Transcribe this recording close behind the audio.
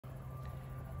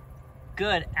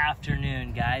Good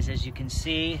afternoon, guys. As you can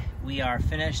see, we are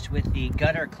finished with the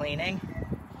gutter cleaning,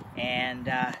 and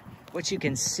what you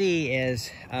can see is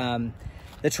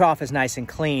the trough is nice and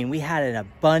clean. We had an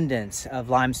abundance of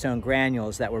limestone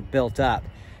granules that were built up.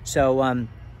 So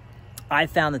I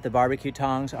found that the barbecue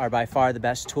tongs are by far the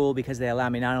best tool because they allow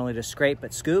me not only to scrape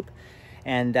but scoop.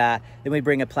 And then we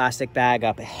bring a plastic bag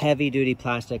up, a heavy duty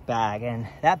plastic bag, and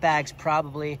that bag's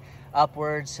probably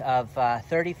upwards of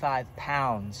 35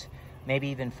 pounds, maybe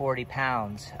even 40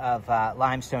 pounds of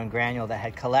limestone granule that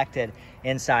had collected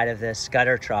inside of this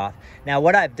gutter trough. Now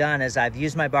what I've done is I've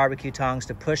used my barbecue tongs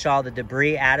to push all the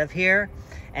debris out of here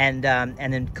and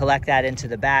then collect that into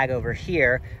the bag over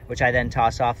here, which I then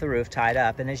toss off the roof tied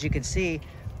up. And as you can see,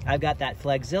 I've got that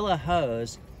Flexzilla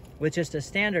hose with just a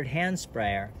standard hand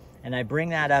sprayer, and I bring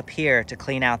that up here to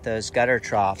clean out those gutter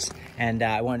troughs. And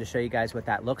I wanted to show you guys what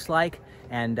that looks like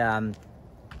and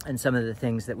some of the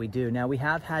things that we do. Now we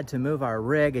have had to move our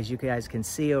rig, as you guys can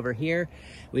see over here.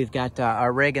 We've got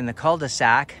our rig in the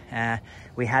cul-de-sac.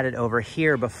 We had it over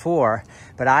here before,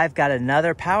 but I've got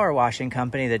another power washing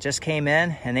company that just came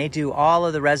in, and they do all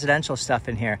of the residential stuff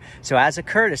in here. So as a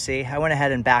courtesy, I went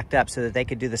ahead and backed up so that they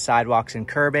could do the sidewalks and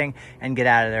curbing and get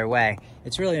out of their way.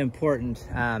 It's really important.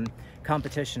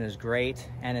 Competition is great,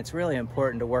 and it's really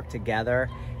important to work together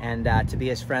and to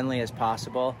be as friendly as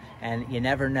possible. And you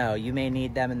never know, you may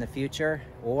need them in the future,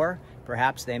 or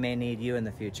perhaps they may need you in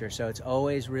the future. So it's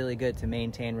always really good to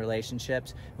maintain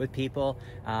relationships with people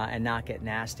and not get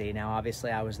nasty. Now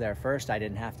obviously I was there first, I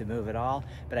didn't have to move at all,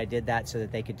 but I did that so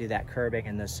that they could do that curbing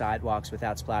and those sidewalks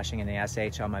without splashing any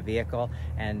SH on my vehicle.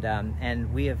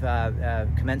 And we have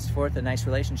commenced forth a nice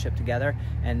relationship together.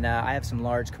 And I have some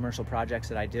large commercial projects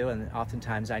that I do, and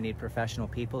oftentimes I need professional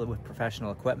people with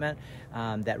professional equipment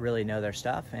that really know their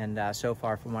stuff. And so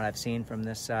far, from what I've seen from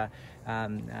this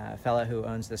fella who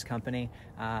owns this company,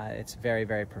 it's very,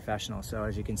 very professional. So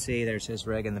as you can see, there's his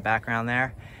rig in the background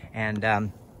there. And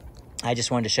I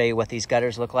just wanted to show you what these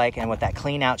gutters look like and what that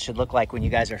clean out should look like when you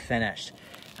guys are finished.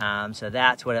 So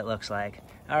that's what it looks like.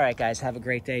 All right, guys, have a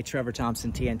great day. Trevor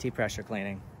Thompson, TNT Pressure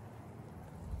Cleaning.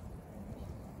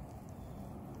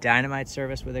 Dynamite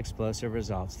service with explosive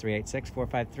results.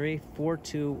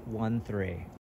 386-453-4213.